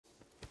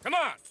Come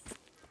on.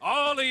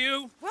 All of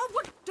you. Well,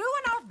 we're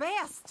doing our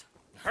best.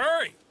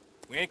 Hurry.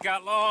 We ain't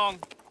got long.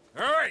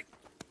 Hurry.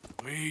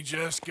 We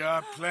just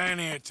got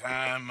plenty of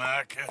time,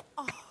 Micah.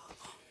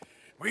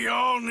 We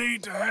all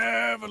need to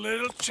have a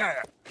little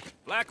chat.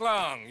 Black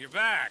Lung, you're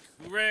back.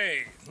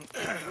 Hooray.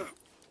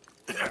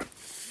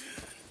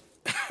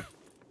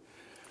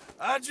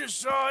 I just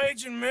saw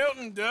Agent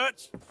Milton,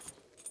 Dutch.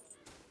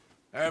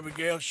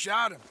 Abigail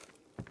shot him.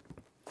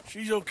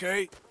 She's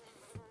okay.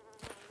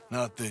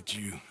 Not that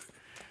you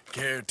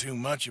care too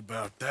much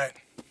about that.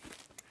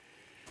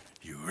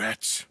 You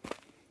rats.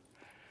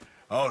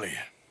 All of you.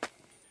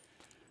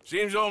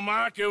 Seems old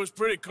Micah was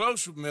pretty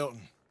close with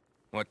Milton.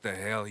 What the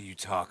hell are you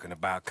talking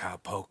about,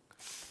 cowpoke?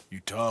 You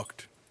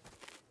talked.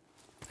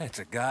 That's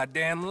a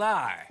goddamn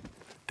lie.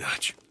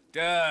 Dutch.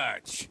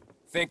 Dutch,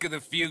 think of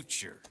the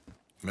future.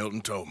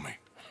 Milton told me.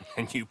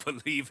 And you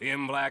believe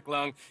him, Black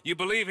Lung? You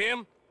believe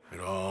him?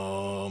 It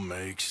all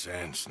makes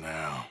sense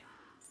now.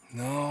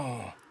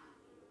 No,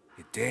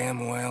 it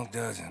damn well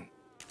doesn't.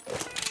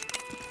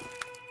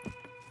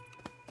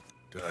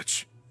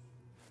 Dutch.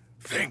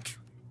 Think.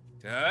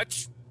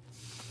 Dutch,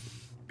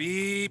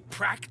 be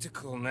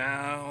practical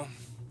now.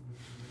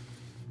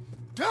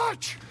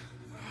 Dutch!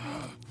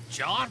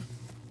 John?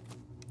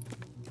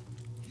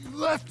 You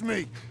left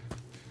me!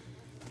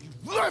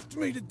 You left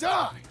me to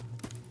die!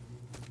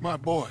 My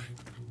boy,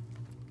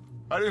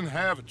 I didn't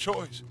have a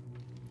choice.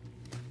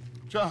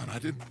 John, I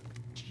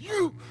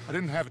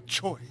didn't have a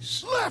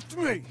choice. Left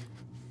me!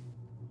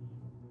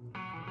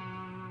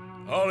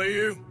 All of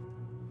you,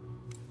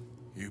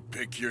 you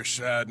pick your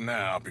side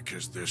now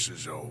because this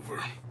is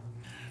over.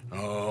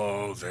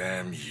 Oh,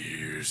 them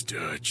years,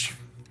 Dutch.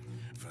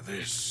 For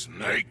this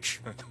snake.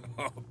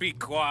 Oh, be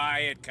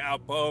quiet,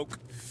 cowpoke.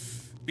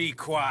 Be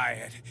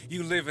quiet.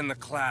 You live in the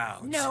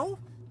clouds. No,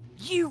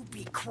 you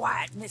be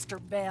quiet, Mr.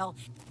 Bell,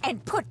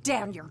 and put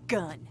down your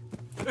gun.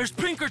 There's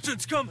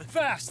Pinkertons coming,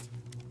 fast!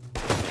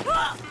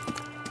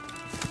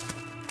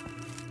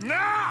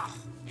 Now!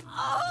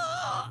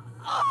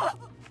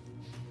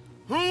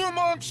 Who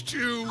amongst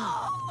you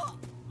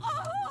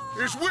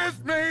is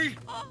with me?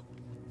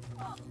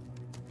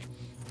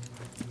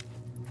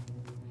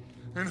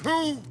 And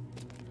who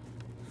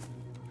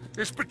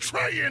is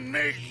betraying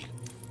me?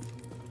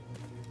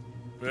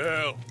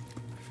 Bell,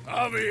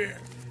 Javier,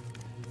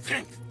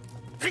 think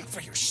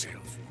for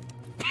yourself.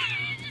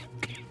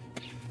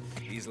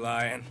 He's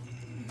lying.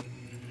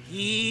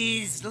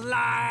 He's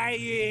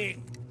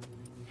lying!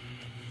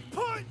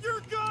 Put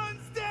your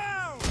guns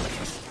down!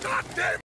 God damn